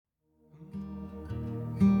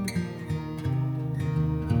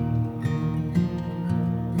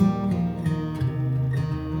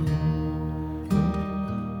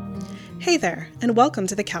Hey there, and welcome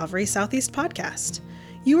to the Calvary Southeast podcast.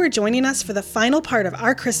 You are joining us for the final part of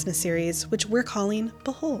our Christmas series, which we're calling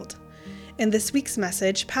Behold. In this week's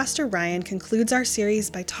message, Pastor Ryan concludes our series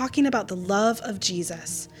by talking about the love of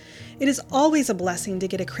Jesus. It is always a blessing to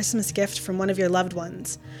get a Christmas gift from one of your loved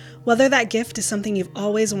ones, whether that gift is something you've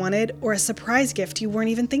always wanted or a surprise gift you weren't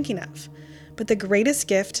even thinking of. But the greatest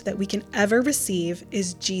gift that we can ever receive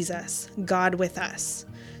is Jesus, God with us.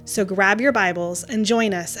 So grab your Bibles and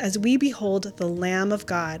join us as we behold the Lamb of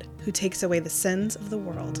God who takes away the sins of the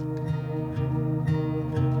world.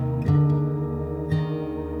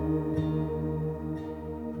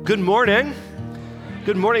 Good morning.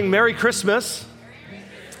 Good morning. Merry Christmas.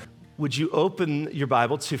 Would you open your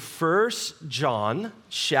Bible to 1 John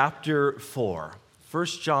chapter 4? 1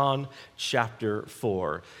 John chapter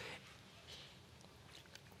 4.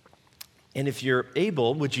 And if you're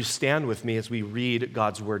able, would you stand with me as we read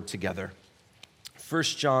God's word together? 1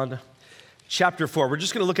 John chapter 4. We're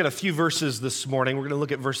just going to look at a few verses this morning. We're going to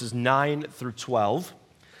look at verses 9 through 12.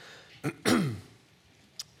 1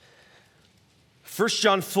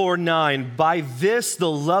 John 4:9. By this the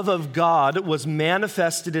love of God was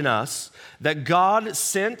manifested in us, that God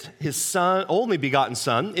sent his Son, only begotten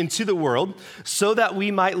Son, into the world so that we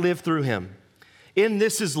might live through him. In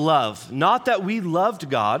this is love, not that we loved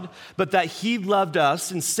God, but that he loved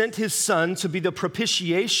us and sent his Son to be the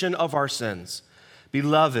propitiation of our sins.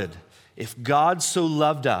 Beloved, if God so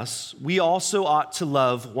loved us, we also ought to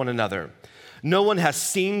love one another. No one has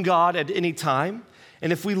seen God at any time,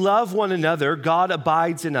 and if we love one another, God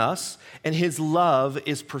abides in us, and his love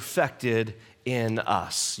is perfected in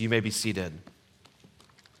us. You may be seated.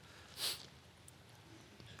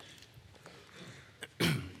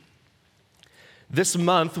 This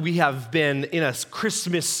month, we have been in a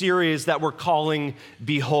Christmas series that we're calling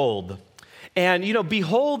Behold. And,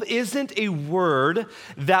 behold isn't a word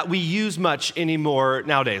that we use much anymore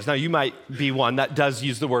nowadays. Now, you might be one that does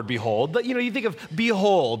use the word behold, but, you think of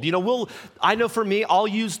behold. I know for me, I'll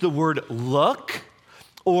use the word look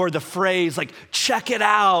or the phrase check it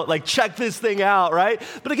out, check this thing out, right?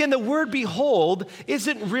 But again, the word behold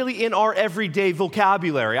isn't really in our everyday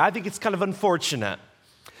vocabulary. I think it's kind of unfortunate.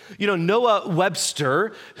 Noah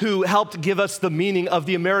Webster, who helped give us the meaning of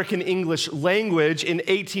the American English language in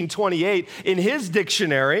 1828, in his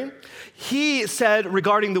dictionary, he said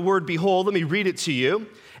regarding the word behold, let me read it to you,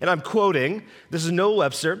 and I'm quoting, this is Noah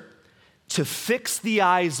Webster, to fix the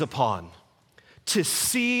eyes upon, to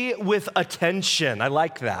see with attention. I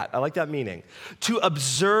like that meaning. To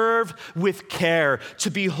observe with care,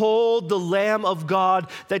 to behold the Lamb of God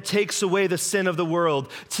that takes away the sin of the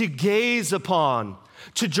world, to gaze upon,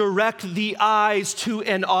 to direct the eyes to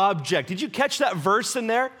an object. Did you catch that verse in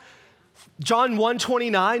there? John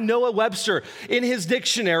 1:29, Noah Webster, in his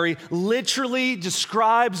dictionary, literally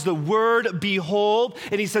describes the word behold,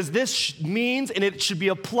 and he says this means, and it should be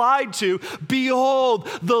applied to, behold,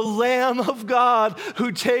 the Lamb of God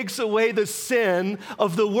who takes away the sin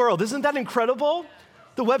of the world. Isn't that incredible?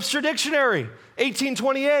 The Webster Dictionary,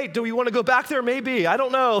 1828. Do we want to go back there? Maybe. I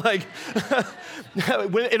don't know.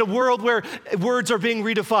 In a world where words are being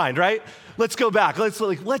redefined, right? Let's go back. Let's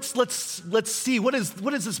see what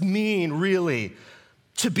does this mean really?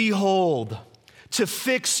 To behold, to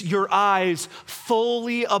fix your eyes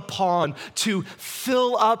fully upon, to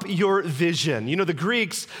fill up your vision. The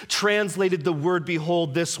Greeks translated the word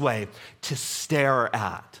behold this way: to stare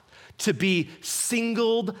at, to be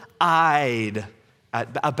single-eyed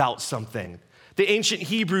about something. The ancient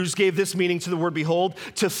Hebrews gave this meaning to the word behold: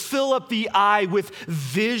 to fill up the eye with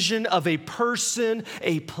vision of a person,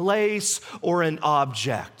 a place, or an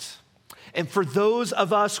object. And for those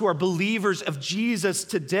of us who are believers of Jesus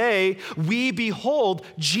today, we behold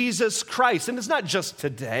Jesus Christ. And it's not just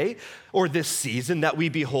today or this season that we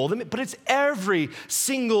behold him, but it's every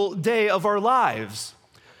single day of our lives.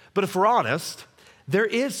 But if we're honest, there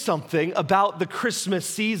is something about the Christmas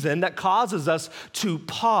season that causes us to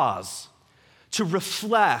pause, to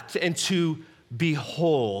reflect, and to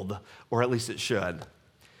behold, or at least it should.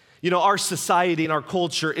 Our society and our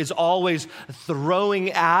culture is always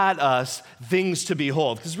throwing at us things to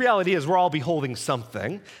behold, because the reality is we're all beholding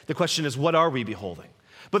something. The question is, what are we beholding?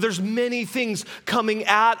 But there's many things coming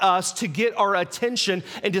at us to get our attention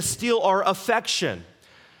and to steal our affection.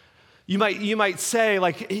 You might say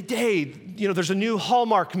hey, there's a new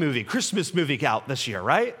Hallmark movie, Christmas movie out this year,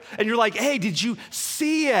 right? And you're like, hey, did you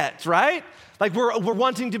see it, right? We're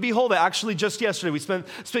wanting to behold it. Actually, just yesterday, we spent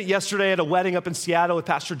yesterday at a wedding up in Seattle with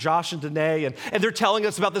Pastor Josh and Danae, and they're telling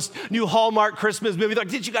us about this new Hallmark Christmas movie. They're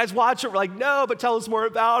like, did you guys watch it? We're like, no, but tell us more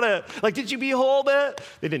about it. Did you behold it?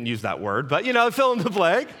 They didn't use that word, but fill in the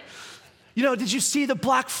blank. Did you see the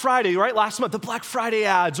Black Friday, right? Last month, the Black Friday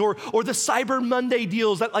ads or the Cyber Monday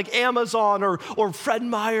deals at like Amazon or Fred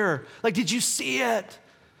Meyer? Like, did you see it?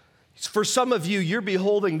 For some of you, you're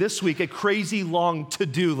beholding this week a crazy long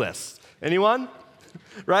to-do list. Anyone?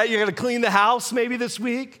 Right? You're going to clean the house maybe this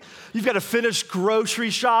week. You've got to finish grocery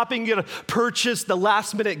shopping. You're going to purchase the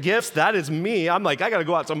last minute gifts. That is me. I'm like, I got to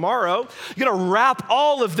go out tomorrow. You're going to wrap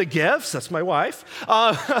all of the gifts. That's my wife.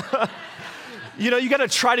 You got to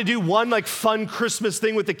try to do one like fun Christmas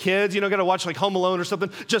thing with the kids. Got to watch like Home Alone or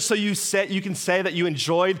something just so you can say that you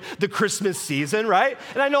enjoyed the Christmas season, right?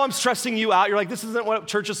 And I know I'm stressing you out. You're like, this isn't what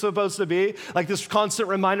church is supposed to be, like this constant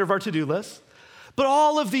reminder of our to-do list. But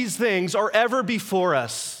all of these things are ever before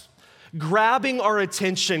us, grabbing our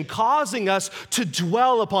attention, causing us to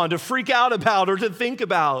dwell upon, to freak out about, or to think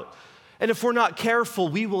about. And if we're not careful,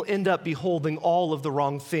 we will end up beholding all of the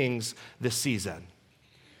wrong things this season.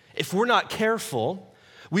 If we're not careful,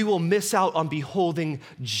 we will miss out on beholding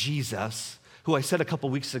Jesus, who I said a couple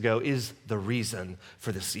weeks ago is the reason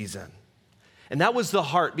for the season. And that was the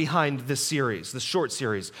heart behind this series, this short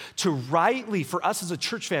series, for us as a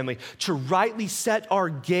church family, to rightly set our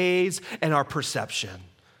gaze and our perception.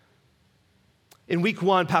 In week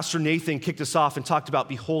 1, Pastor Nathan kicked us off and talked about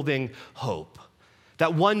beholding hope,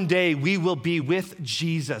 that one day we will be with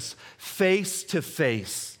Jesus face to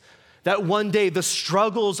face. That one day the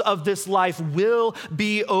struggles of this life will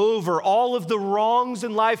be over. All of the wrongs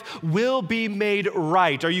in life will be made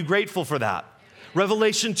right. Are you grateful for that?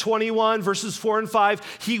 Revelation 21, verses 4 and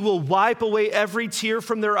 5, he will wipe away every tear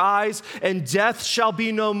from their eyes, and death shall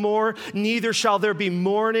be no more, neither shall there be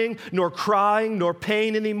mourning, nor crying, nor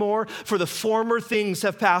pain anymore, for the former things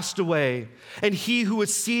have passed away. And he who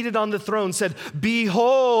was seated on the throne said,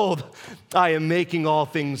 behold, I am making all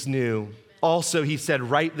things new. Also, he said,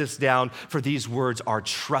 write this down, for these words are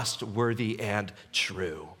trustworthy and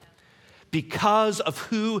true. Because of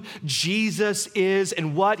who Jesus is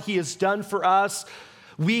and what he has done for us,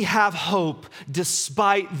 we have hope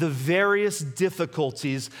despite the various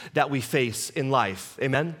difficulties that we face in life.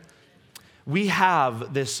 Amen? We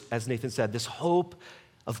have this, as Nathan said, this hope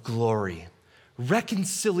of glory,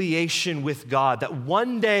 reconciliation with God, that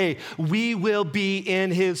one day we will be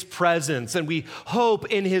in his presence and we hope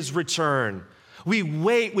in his return. We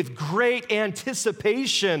wait with great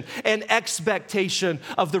anticipation and expectation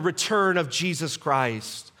of the return of Jesus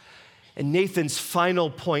Christ. And Nathan's final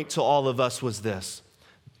point to all of us was this: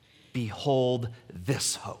 behold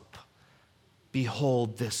this hope.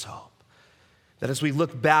 Behold this hope. That as we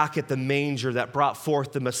look back at the manger that brought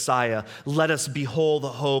forth the Messiah, let us behold the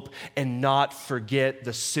hope and not forget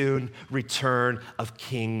the soon return of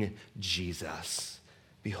King Jesus.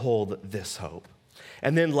 Behold this hope.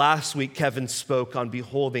 And then last week, Kevin spoke on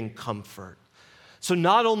beholding comfort. So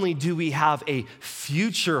not only do we have a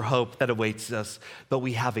future hope that awaits us, but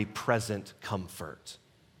we have a present comfort.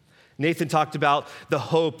 Nathan talked about the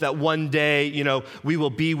hope that one day, we will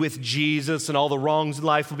be with Jesus and all the wrongs in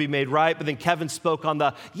life will be made right. But then Kevin spoke on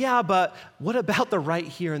but what about the right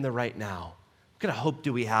here and the right now? What kind of hope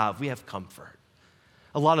do we have? We have comfort.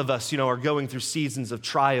 A lot of us, are going through seasons of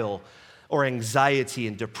trial or anxiety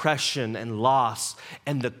and depression and loss.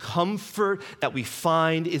 And the comfort that we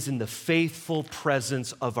find is in the faithful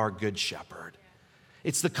presence of our Good Shepherd.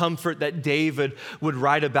 It's the comfort that David would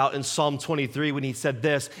write about in Psalm 23 when he said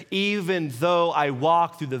this: even though I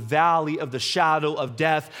walk through the valley of the shadow of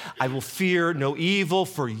death, I will fear no evil,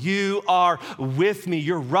 for you are with me.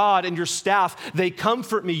 Your rod and your staff, they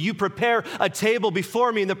comfort me. You prepare a table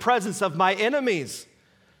before me in the presence of my enemies.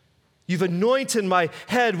 You've anointed my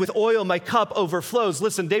head with oil, my cup overflows.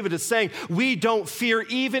 Listen, David is saying we don't fear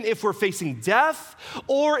even if we're facing death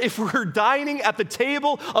or if we're dining at the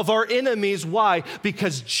table of our enemies. Why?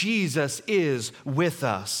 Because Jesus is with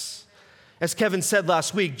us. As Kevin said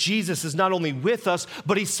last week, Jesus is not only with us,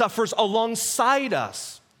 but he suffers alongside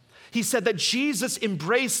us. He said that Jesus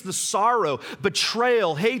embraced the sorrow,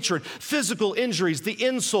 betrayal, hatred, physical injuries, the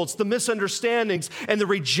insults, the misunderstandings, and the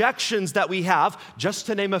rejections that we have, just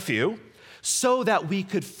to name a few, so that we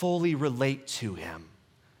could fully relate to him.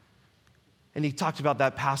 And he talked about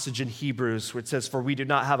that passage in Hebrews where it says, for we do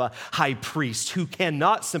not have a high priest who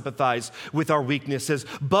cannot sympathize with our weaknesses,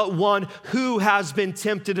 but one who has been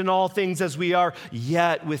tempted in all things as we are,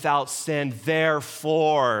 yet without sin.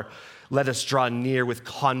 Therefore, let us draw near with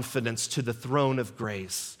confidence to the throne of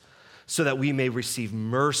grace so that we may receive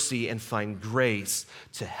mercy and find grace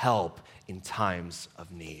to help in times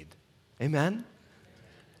of need. Amen?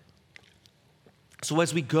 So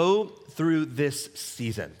as we go through this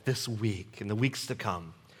season, this week, and the weeks to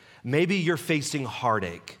come, maybe you're facing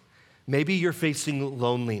heartache. Maybe you're facing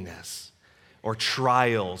loneliness. or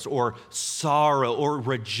trials or sorrow or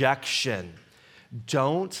rejection,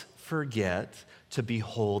 don't forget to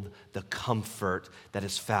behold the comfort that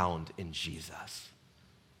is found in Jesus,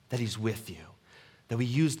 that he's with you, that we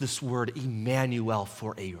use this word Emmanuel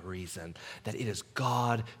for a reason, that it is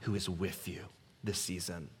God who is with you this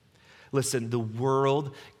season. Listen, the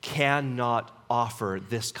world cannot offer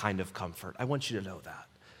this kind of comfort. I want you to know that.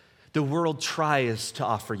 The world tries to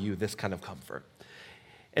offer you this kind of comfort.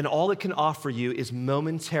 And all it can offer you is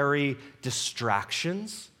momentary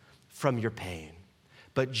distractions from your pain.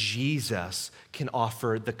 But Jesus can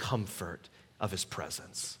offer the comfort of his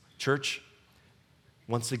presence. Church,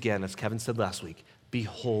 once again, as Kevin said last week,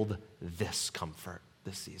 behold this comfort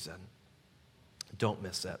this season. Don't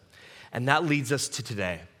miss it. And that leads us to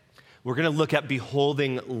today. We're going to look at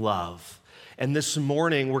beholding love. And this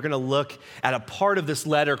morning, we're going to look at a part of this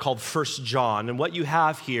letter called 1 John. And what you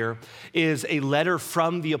have here is a letter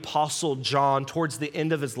from the Apostle John towards the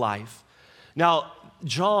end of his life. Now,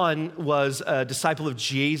 John was a disciple of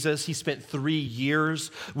Jesus. He spent 3 years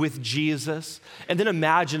with Jesus. And then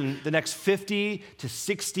imagine the next 50 to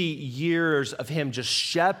 60 years of him just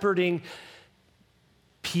shepherding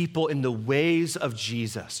people in the ways of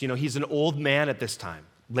Jesus. You know, he's an old man at this time,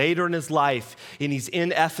 later in his life, and he's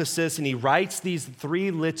in Ephesus, and he writes these 3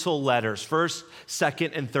 little letters, 1st,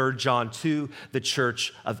 2nd, and 3rd John, to the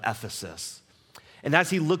church of Ephesus. And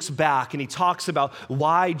as he looks back and he talks about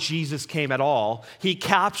why Jesus came at all, he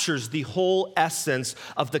captures the whole essence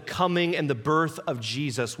of the coming and the birth of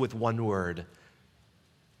Jesus with one word: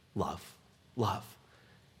 love. Love.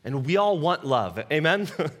 And we all want love, amen?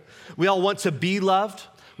 We all want to be loved.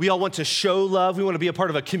 We all want to show love. We want to be a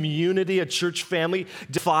part of a community, a church family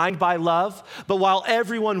defined by love. But while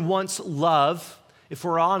everyone wants love, if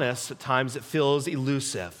we're honest, at times it feels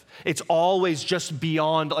elusive. It's always just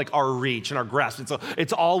beyond like our reach and our grasp.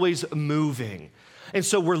 It's always moving. And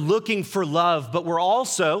so we're looking for love, but we're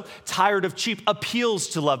also tired of cheap appeals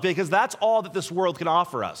to love, because that's all that this world can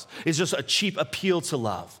offer us, is just a cheap appeal to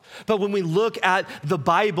love. But when we look at the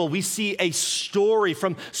Bible, we see a story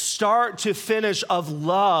from start to finish of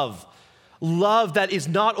love. Love that is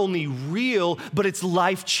not only real, but it's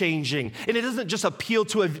life-changing. And it doesn't just appeal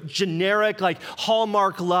to a generic, like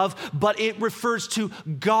Hallmark love, but it refers to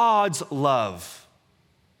God's love.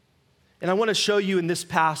 And I want to show you in this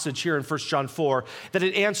passage here in 1 John 4 that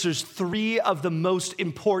it answers 3 of the most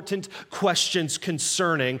important questions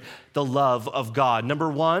concerning the love of God. Number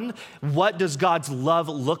 1, what does God's love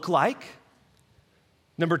look like?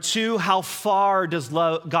 Number 2, how far does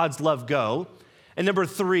God's love go? And number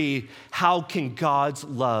 3, how can God's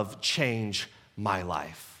love change my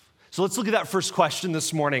life? So let's look at that first question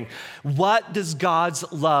this morning. What does God's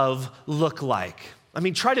love look like? I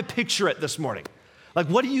mean, try to picture it this morning. Like,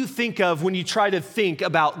 what do you think of when you try to think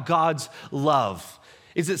about God's love?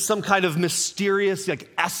 Is it some kind of mysterious like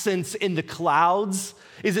essence in the clouds?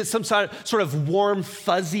 Is it some sort of warm,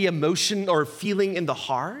 fuzzy emotion or feeling in the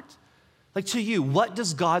heart? Like, to you, what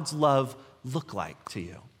does God's love look like to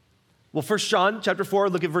you? Well, 1 John chapter 4,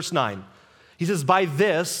 look at verse 9. He says, by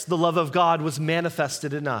this, the love of God was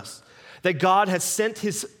manifested in us, that God has sent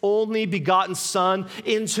his only begotten Son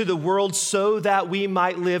into the world so that we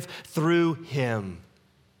might live through him.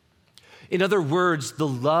 In other words, the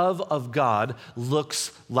love of God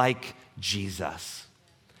looks like Jesus.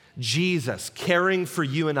 Jesus caring for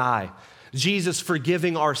you and I. Jesus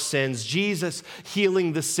forgiving our sins, Jesus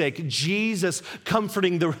healing the sick, Jesus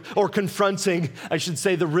comforting confronting, I should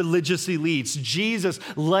say, the religious elites, Jesus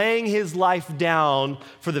laying his life down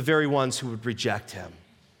for the very ones who would reject him.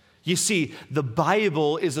 You see, the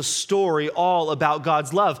Bible is a story all about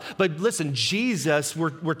God's love. But listen, Jesus,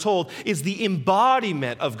 we're told, is the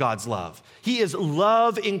embodiment of God's love. He is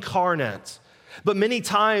love incarnate. But many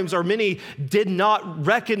did not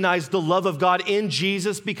recognize the love of God in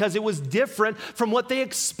Jesus because it was different from what they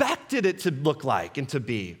expected it to look like and to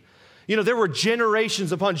be. You know, there were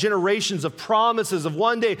generations upon generations of promises of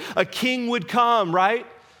one day a king would come, right?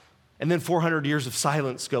 And then 400 years of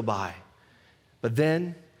silence go by. But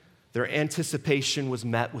then their anticipation was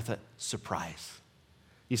met with a surprise.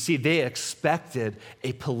 You see, they expected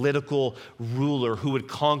a political ruler who would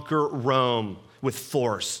conquer Rome with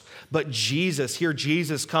force. But Jesus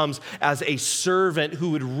comes as a servant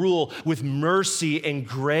who would rule with mercy and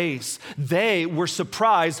grace. They were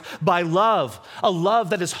surprised by love, a love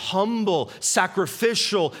that is humble,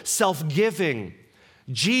 sacrificial, self-giving.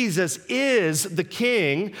 Jesus is the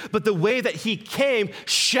king, but the way that he came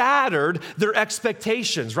shattered their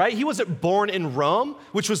expectations, right? He wasn't born in Rome,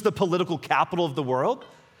 which was the political capital of the world.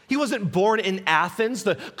 He wasn't born in Athens,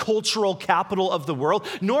 the cultural capital of the world,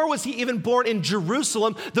 nor was he even born in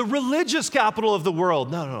Jerusalem, the religious capital of the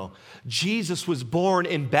world. No. Jesus was born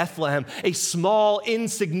in Bethlehem, a small,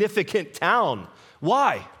 insignificant town.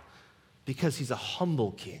 Why? Because he's a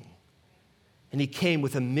humble king. And he came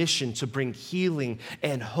with a mission to bring healing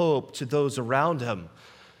and hope to those around him.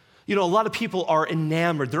 You know, a lot of people are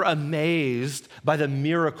enamored, they're amazed by the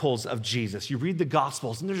miracles of Jesus. You read the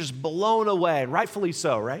Gospels and they're just blown away, and rightfully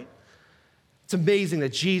so, right? It's amazing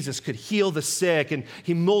that Jesus could heal the sick, and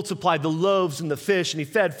he multiplied the loaves and the fish, and he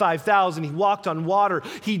fed 5,000. He walked on water.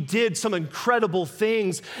 He did some incredible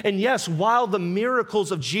things. And yes, while the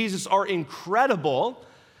miracles of Jesus are incredible,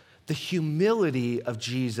 the humility of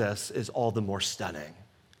Jesus is all the more stunning.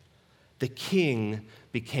 The king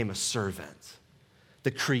became a servant. The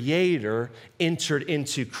creator entered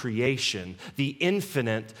into creation. The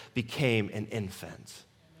infinite became an infant.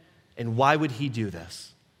 And why would he do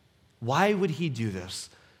this? Why would he do this?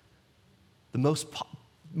 The most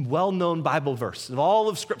well-known Bible verse of all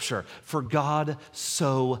of Scripture, for God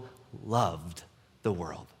so loved the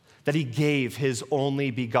world, that he gave his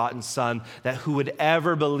only begotten Son, that who would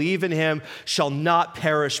ever believe in him shall not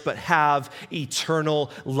perish but have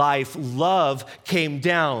eternal life. Love came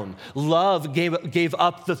down. Love gave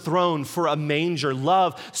up the throne for a manger.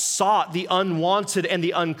 Love sought the unwanted and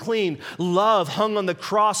the unclean. Love hung on the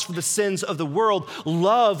cross for the sins of the world.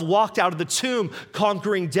 Love walked out of the tomb,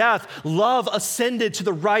 conquering death. Love ascended to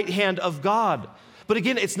the right hand of God. But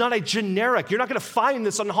again, it's not a generic. You're not going to find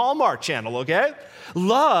this on Hallmark Channel, okay?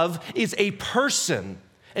 Love is a person,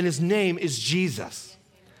 and his name is Jesus.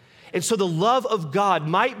 And so the love of God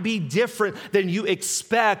might be different than you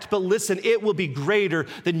expect, but listen, it will be greater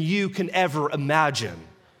than you can ever imagine.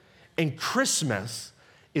 And Christmas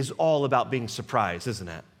is all about being surprised, isn't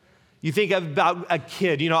it? You think about a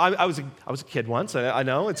kid. You know, I was a kid once. I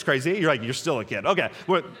know, it's crazy. You're like, you're still a kid. Okay,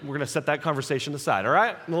 we're going to set that conversation aside, all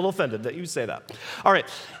right? I'm a little offended that you say that. All right,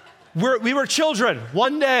 we were children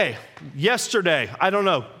one day, yesterday, I don't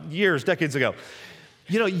know, years, decades ago.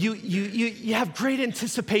 You know, you have great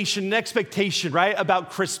anticipation and expectation, right, about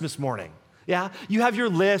Christmas morning. Yeah, you have your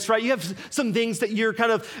list, right? You have some things that you're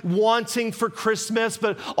kind of wanting for Christmas,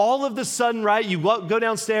 but all of the sudden, right, you go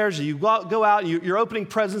downstairs, you go out, you're opening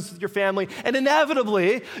presents with your family, and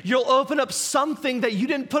inevitably, you'll open up something that you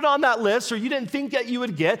didn't put on that list or you didn't think that you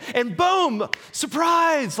would get, and boom,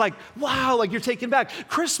 surprise! Like, wow, like you're taken back.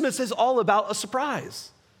 Christmas is all about a surprise.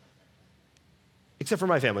 Except for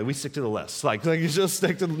my family, we stick to the list. Like you just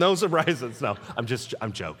stick to no surprises. No,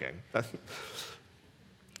 I'm joking.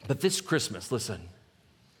 But this Christmas, listen,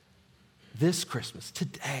 this Christmas,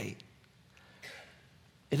 today,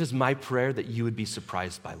 it is my prayer that you would be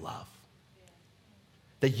surprised by love,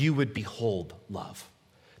 that you would behold love,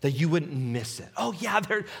 that you wouldn't miss it. Oh yeah,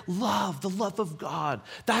 the love of God.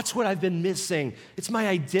 That's what I've been missing. It's my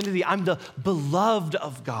identity. I'm the beloved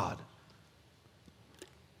of God.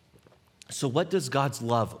 So what does God's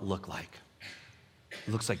love look like?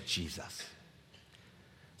 It looks like Jesus.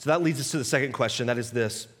 So that leads us to the second question, that is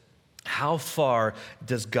this: how far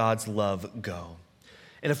does God's love go?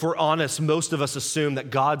 And if we're honest, most of us assume that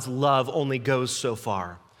God's love only goes so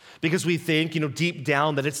far because we think, deep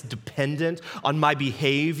down that it's dependent on my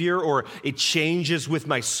behavior, or it changes with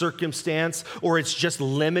my circumstance, or it's just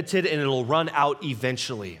limited and it'll run out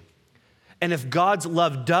eventually. And if God's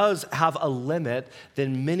love does have a limit,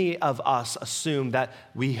 then many of us assume that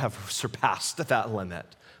we have surpassed that limit.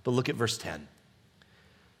 But look at verse 10.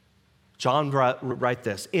 John write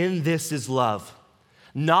this: in this is love,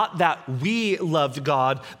 not that we loved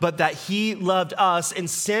God, but that he loved us and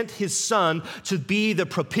sent his Son to be the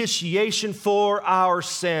propitiation for our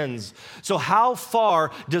sins. So how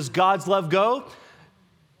far does God's love go?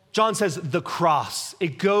 John says the cross.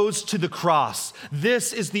 It goes to the cross.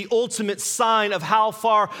 This is the ultimate sign of how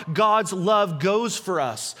far God's love goes for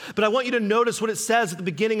us. But I want you to notice what it says at the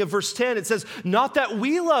beginning of verse 10. It says, not that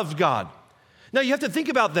we loved God. Now, you have to think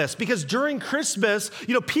about this, because during Christmas,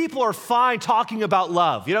 people are fine talking about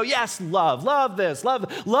love. Yes, love this,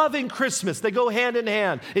 loving Christmas. They go hand in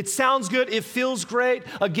hand. It sounds good. It feels great.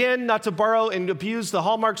 Again, not to borrow and abuse the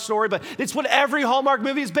Hallmark story, but it's what every Hallmark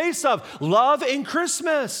movie is based off: love in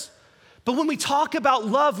Christmas. But when we talk about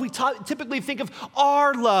love, we typically think of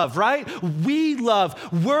our love, right? We love,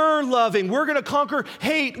 we're loving, we're gonna conquer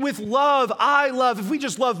hate with love. I love. If we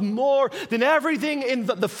just love more, then everything in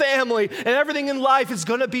the family and everything in life is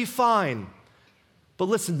gonna be fine. But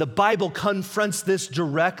listen, the Bible confronts this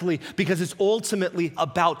directly because it's ultimately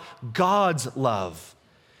about God's love.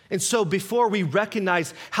 And so before we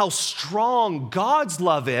recognize how strong God's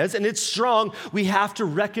love is, and it's strong, we have to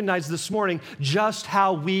recognize this morning just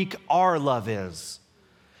how weak our love is.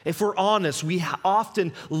 If we're honest, we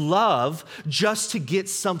often love just to get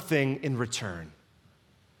something in return.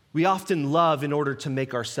 We often love in order to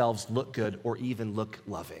make ourselves look good or even look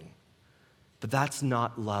loving. But that's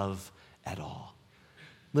not love at all.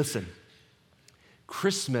 Listen,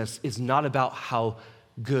 Christmas is not about how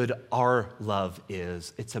good our love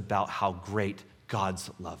is. It's about how great God's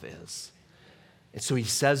love is. And so he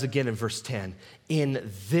says again in verse 10,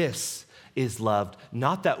 in this is loved,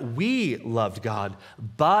 not that we loved God,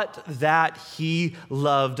 but that he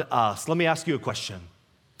loved us. Let me ask you a question.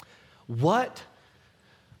 What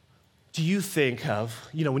do you think of,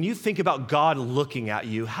 when you think about God looking at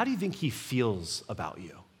you, how do you think he feels about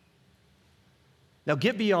you? Now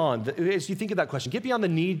get beyond, as you think of that question, get beyond the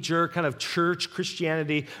knee-jerk kind of church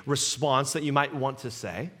Christianity response that you might want to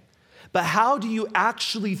say. But how do you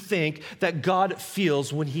actually think that God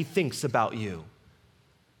feels when he thinks about you?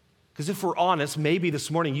 Because if we're honest, maybe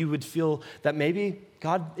this morning you would feel that maybe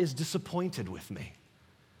God is disappointed with me.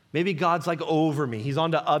 Maybe God's like over me. He's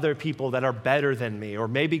on to other people that are better than me. Or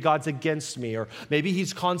maybe God's against me. Or maybe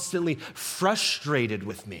he's constantly frustrated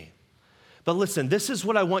with me. But listen, this is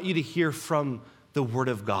what I want you to hear from the Word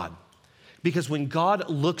of God. Because when God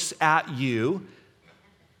looks at you,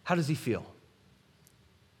 how does he feel?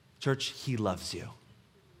 Church, he loves you.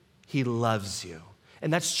 He loves you.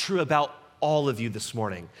 And that's true about all of you this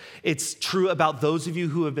morning. It's true about those of you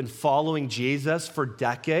who have been following Jesus for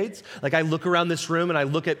decades. Like I look around this room and I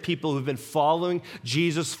look at people who've been following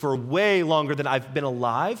Jesus for way longer than I've been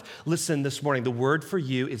alive. Listen, this morning, the word for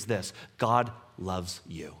you is this: God loves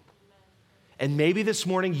you. And maybe this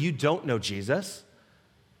morning you don't know Jesus.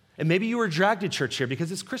 And maybe you were dragged to church here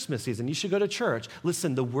because it's Christmas season. You should go to church.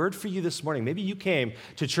 Listen, the word for you this morning, maybe you came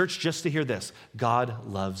to church just to hear this: God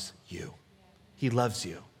loves you. He loves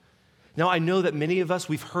you. Now, I know that many of us,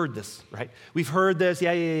 we've heard this, right? We've heard this,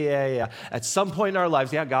 yeah. At some point in our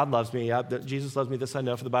lives, yeah, God loves me. Yeah, Jesus loves me. This I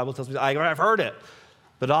know, for the Bible tells me. I've heard it.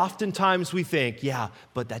 But oftentimes we think, yeah,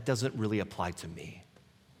 but that doesn't really apply to me.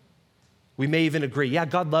 We may even agree, yeah,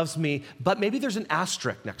 God loves me, but maybe there's an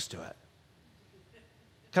asterisk next to it.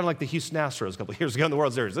 Kind of like the Houston Astros a couple of years ago in the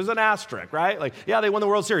World Series. There's an asterisk, right? Like, yeah, they won the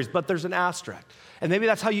World Series, but there's an asterisk. And maybe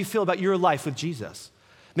that's how you feel about your life with Jesus.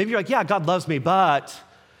 Maybe you're like, yeah, God loves me, but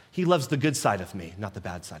he loves the good side of me, not the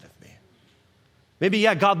bad side of me. Maybe,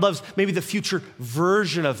 yeah, God loves maybe the future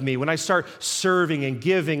version of me when I start serving and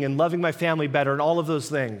giving and loving my family better and all of those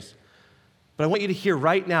things. But I want you to hear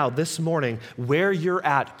right now, this morning, where you're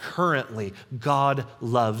at currently, God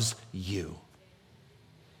loves you.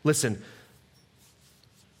 Listen,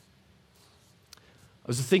 I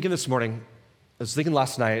was thinking this morning, I was thinking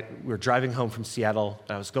last night, we were driving home from Seattle,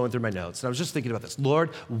 and I was going through my notes, and I was just thinking about this. Lord,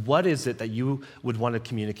 what is it that you would want to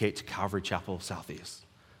communicate to Calvary Chapel Southeast?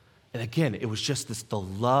 And again, it was just this, the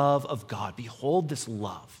love of God. Behold this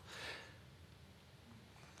love.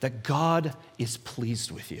 That God is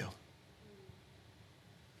pleased with you.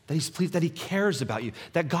 That he's pleased, that he cares about you.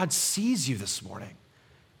 That God sees you this morning.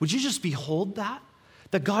 Would you just behold that?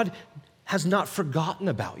 That God has not forgotten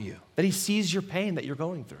about you. That he sees your pain that you're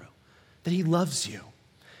going through. That he loves you.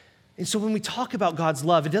 And so when we talk about God's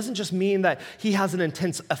love, it doesn't just mean that he has an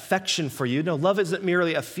intense affection for you. No, love isn't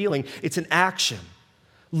merely a feeling, it's an action.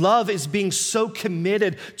 Love is being so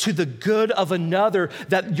committed to the good of another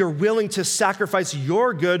that you're willing to sacrifice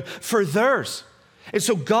your good for theirs. And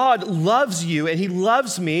so God loves you and he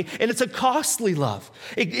loves me, and it's a costly love.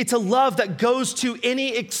 It's a love that goes to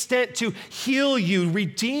any extent to heal you,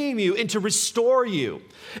 redeem you, and to restore you.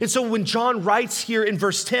 And so when John writes here in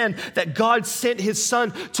verse 10 that God sent his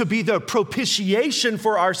son to be the propitiation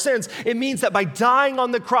for our sins, it means that by dying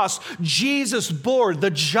on the cross, Jesus bore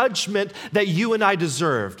the judgment that you and I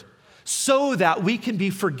deserved so that we can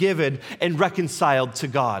be forgiven and reconciled to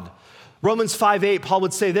God. Romans 5:8, Paul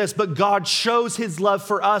would say this: but God shows his love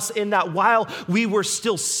for us in that while we were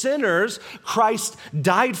still sinners, Christ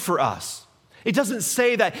died for us. It doesn't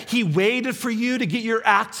say that he waited for you to get your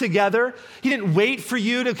act together. He didn't wait for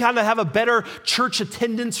you to kind of have a better church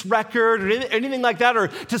attendance record or anything like that, or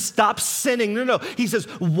to stop sinning. No. He says,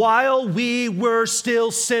 while we were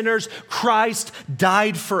still sinners, Christ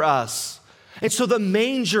died for us. And so the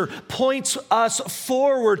manger points us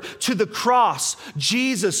forward to the cross,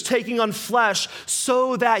 Jesus taking on flesh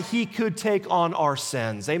so that he could take on our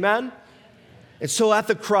sins. Amen? And so at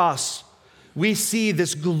the cross, we see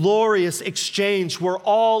this glorious exchange where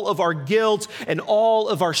all of our guilt and all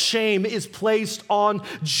of our shame is placed on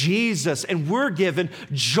Jesus. And we're given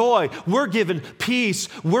joy, we're given peace,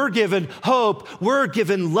 we're given hope, we're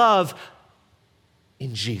given love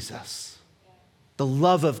in Jesus. The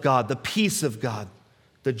love of God, the peace of God,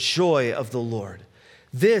 the joy of the Lord.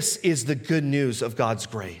 This is the good news of God's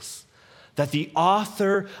grace, that the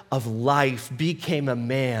author of life became a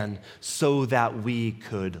man so that we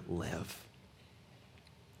could live.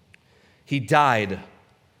 He died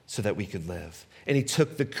so that we could live, and he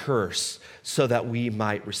took the curse so that we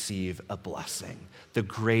might receive a blessing, the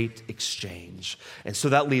great exchange. And so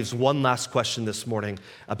that leaves one last question this morning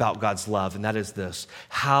about God's love, and that is this: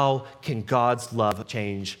 how can God's love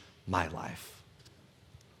change my life?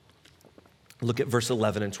 Look at verse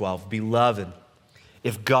 11 and 12. Beloved,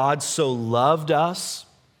 if God so loved us,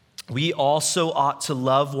 we also ought to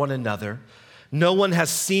love one another. No one has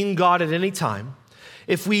seen God at any time.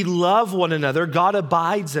 If we love one another, God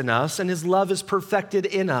abides in us, and his love is perfected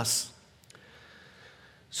in us.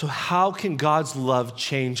 So how can God's love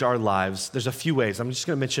change our lives? There's a few ways. I'm just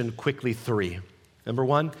going to mention quickly 3. Number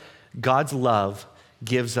 1, God's love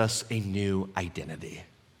gives us a new identity.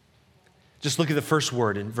 Just look at the first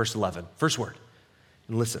word in verse 11. First word.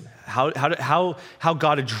 And listen, how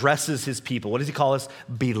God addresses his people. What does he call us?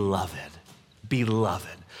 Beloved.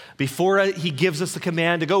 Beloved. Before he gives us the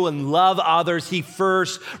command to go and love others, he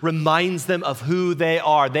first reminds them of who they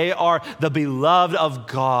are. They are the beloved of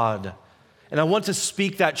God. And I want to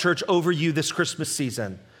speak that, church, over you this Christmas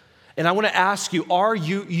season. And I want to ask you, are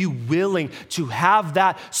you willing to have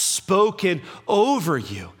that spoken over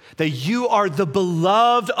you? That you are the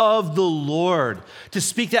beloved of the Lord. To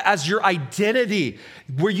speak that as your identity,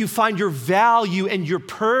 where you find your value and your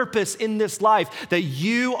purpose in this life. That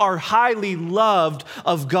you are highly loved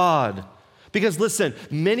of God. Because listen,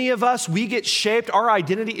 many of us, we get shaped, our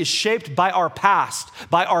identity is shaped by our past,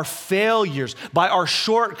 by our failures, by our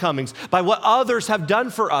shortcomings, by what others have done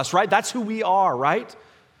for us, right? That's who we are, right?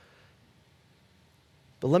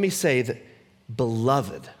 But let me say that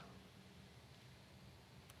beloved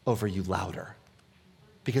over you louder,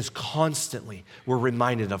 because constantly we're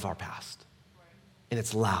reminded of our past, and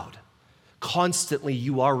it's loud. Constantly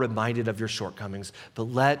you are reminded of your shortcomings, but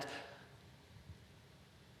let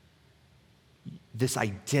this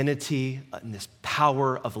identity and this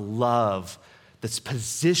power of love, this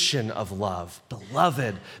position of love,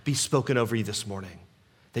 beloved, be spoken over you this morning.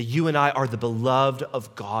 That you and I are the beloved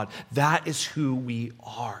of God. That is who we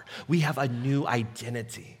are. We have a new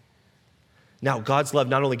identity. Now, God's love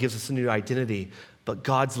not only gives us a new identity, but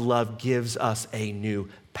God's love gives us a new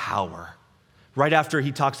power. Right after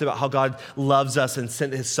he talks about how God loves us and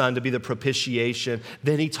sent his son to be the propitiation,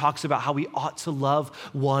 then he talks about how we ought to love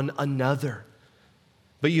one another.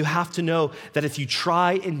 But you have to know that if you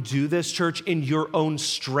try and do this, church, in your own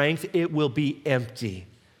strength, it will be empty.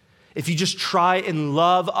 If you just try and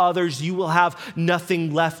love others, you will have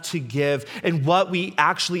nothing left to give. And what we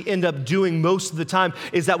actually end up doing most of the time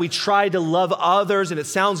is that we try to love others, and it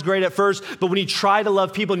sounds great at first, but when you try to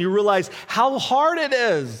love people and you realize how hard it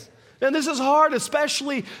is, and this is hard,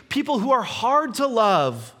 especially people who are hard to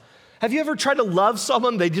love. Have you ever tried to love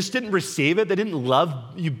someone, they just didn't receive it, they didn't love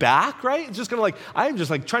you back, right? It's just kind of like, I'm just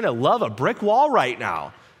like trying to love a brick wall right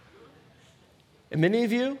now. And many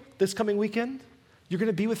of you, this coming weekend, you're going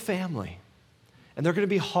to be with family, and they're going to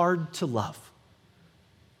be hard to love.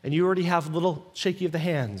 And you already have a little shaky of the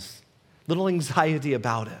hands, little anxiety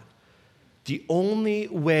about it. The only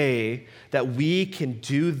way that we can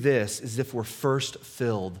do this is if we're first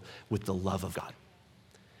filled with the love of God.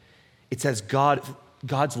 It says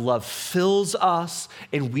God's love fills us,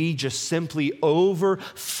 and we just simply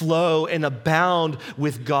overflow and abound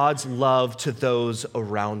with God's love to those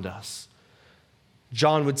around us.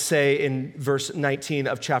 John would say in verse 19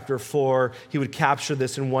 of chapter 4, he would capture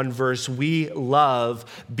this in one verse: we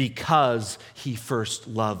love because he first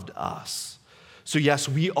loved us. So yes,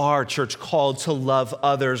 we are, church, called to love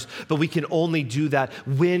others, but we can only do that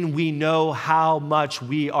when we know how much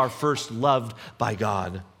we are first loved by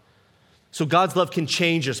God. So God's love can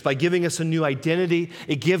change us by giving us a new identity.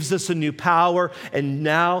 It gives us a new power. And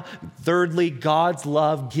now, thirdly, God's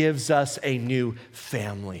love gives us a new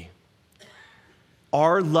family.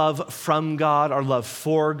 Our love from God, our love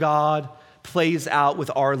for God, plays out with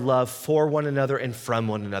our love for one another and from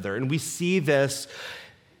one another. And we see this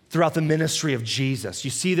throughout the ministry of Jesus.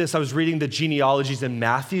 You see this, I was reading the genealogies in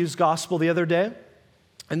Matthew's gospel the other day.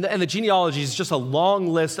 And the genealogy is just a long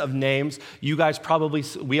list of names. You guys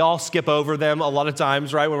we all skip over them a lot of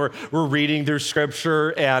times, right? When we're reading through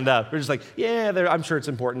scripture and we're just like, yeah, I'm sure it's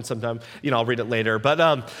important sometime. I'll read it later. But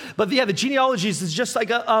yeah, the genealogies is just like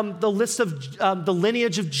the list of the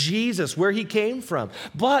lineage of Jesus, where he came from.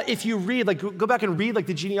 But if you read, go back and read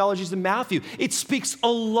the genealogies in Matthew, it speaks a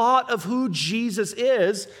lot of who Jesus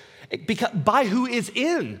is by who is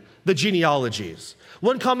in the genealogies.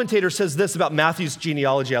 One commentator says this about Matthew's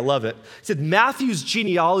genealogy. I love it. He said, Matthew's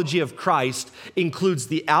genealogy of Christ includes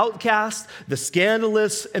the outcast, the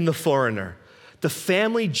scandalous, and the foreigner. The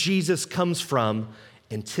family Jesus comes from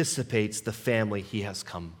anticipates the family he has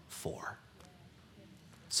come for.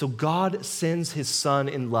 So God sends his son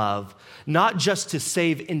in love, not just to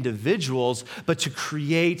save individuals, but to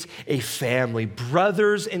create a family,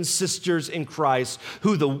 brothers and sisters in Christ,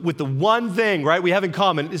 with the one thing, right, we have in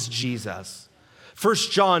common is Jesus. 1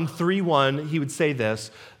 John 3:1, he would say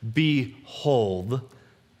this, behold,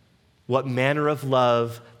 what manner of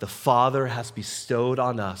love the Father has bestowed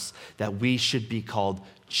on us, that we should be called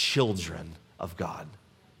children of God.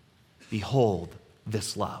 Behold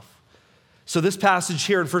this love. So this passage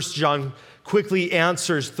here in 1 John quickly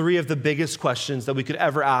answers three of the biggest questions that we could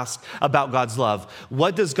ever ask about God's love.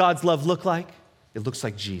 What does God's love look like? It looks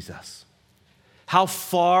like Jesus. How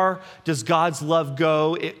far does God's love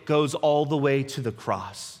go? It goes all the way to the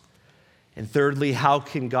cross. And thirdly, how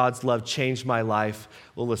can God's love change my life?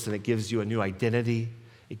 Well, listen, it gives you a new identity,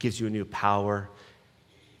 it gives you a new power,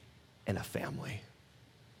 and a family.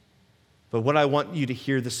 But what I want you to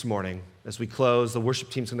hear this morning as we close, the worship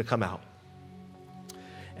team's going to come out.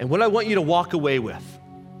 And what I want you to walk away with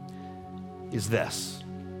is this: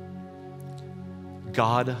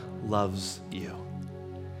 God loves you.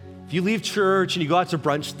 If you leave church and you go out to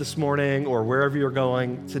brunch this morning or wherever you're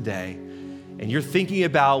going today, and you're thinking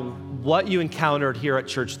about what you encountered here at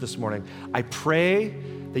church this morning, I pray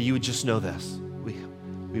that you would just know this.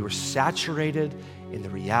 We were saturated in the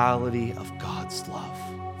reality of God's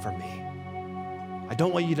love for me. I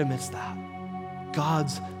don't want you to miss that.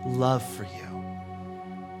 God's love for you.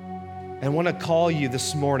 And I want to call you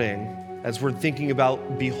this morning, as we're thinking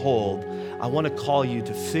about behold, I want to call you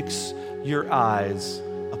to fix your eyes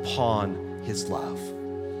upon his love.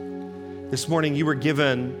 This morning you were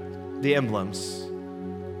given the emblems,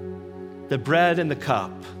 the bread and the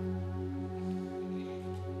cup.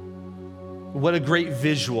 What a great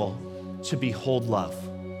visual to behold love,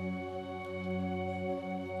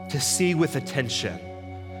 to see with attention,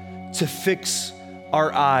 to fix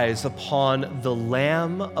our eyes upon the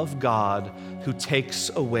Lamb of God who takes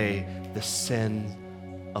away the sin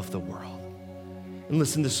of the world. And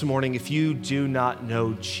listen, this morning, if you do not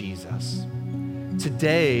know Jesus,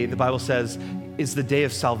 today, the Bible says, is the day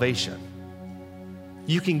of salvation.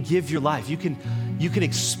 You can give your life. You can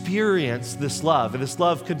experience this love. And this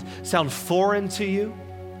love could sound foreign to you.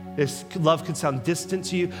 This love could sound distant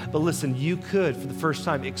to you. But listen, you could, for the first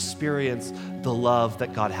time, experience the love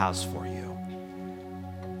that God has for you.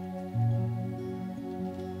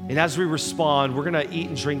 And as we respond, we're going to eat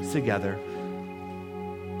and drink together.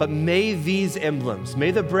 But may these emblems,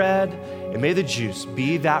 may the bread and may the juice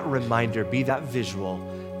be that reminder, be that visual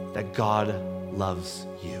that God loves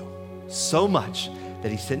you so much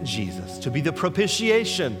that he sent Jesus to be the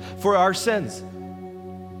propitiation for our sins.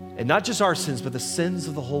 And not just our sins, but the sins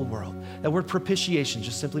of the whole world. That word propitiation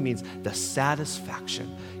just simply means the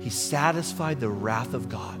satisfaction. He satisfied the wrath of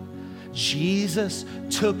God. Jesus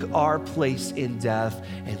took our place in death,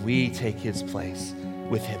 and we take his place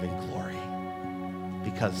with him in glory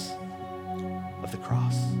because of the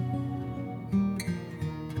cross.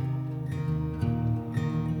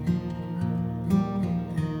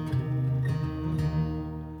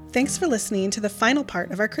 Thanks for listening to the final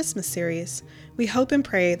part of our Christmas series. We hope and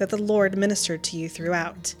pray that the Lord ministered to you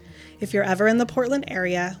throughout. If you're ever in the Portland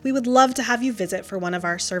area, we would love to have you visit for one of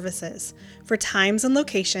our services. For times and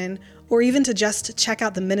location, or even to just check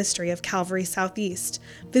out the ministry of Calvary Southeast,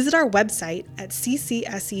 visit our website at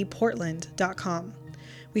ccseportland.com.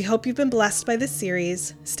 We hope you've been blessed by this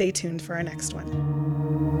series. Stay tuned for our next one.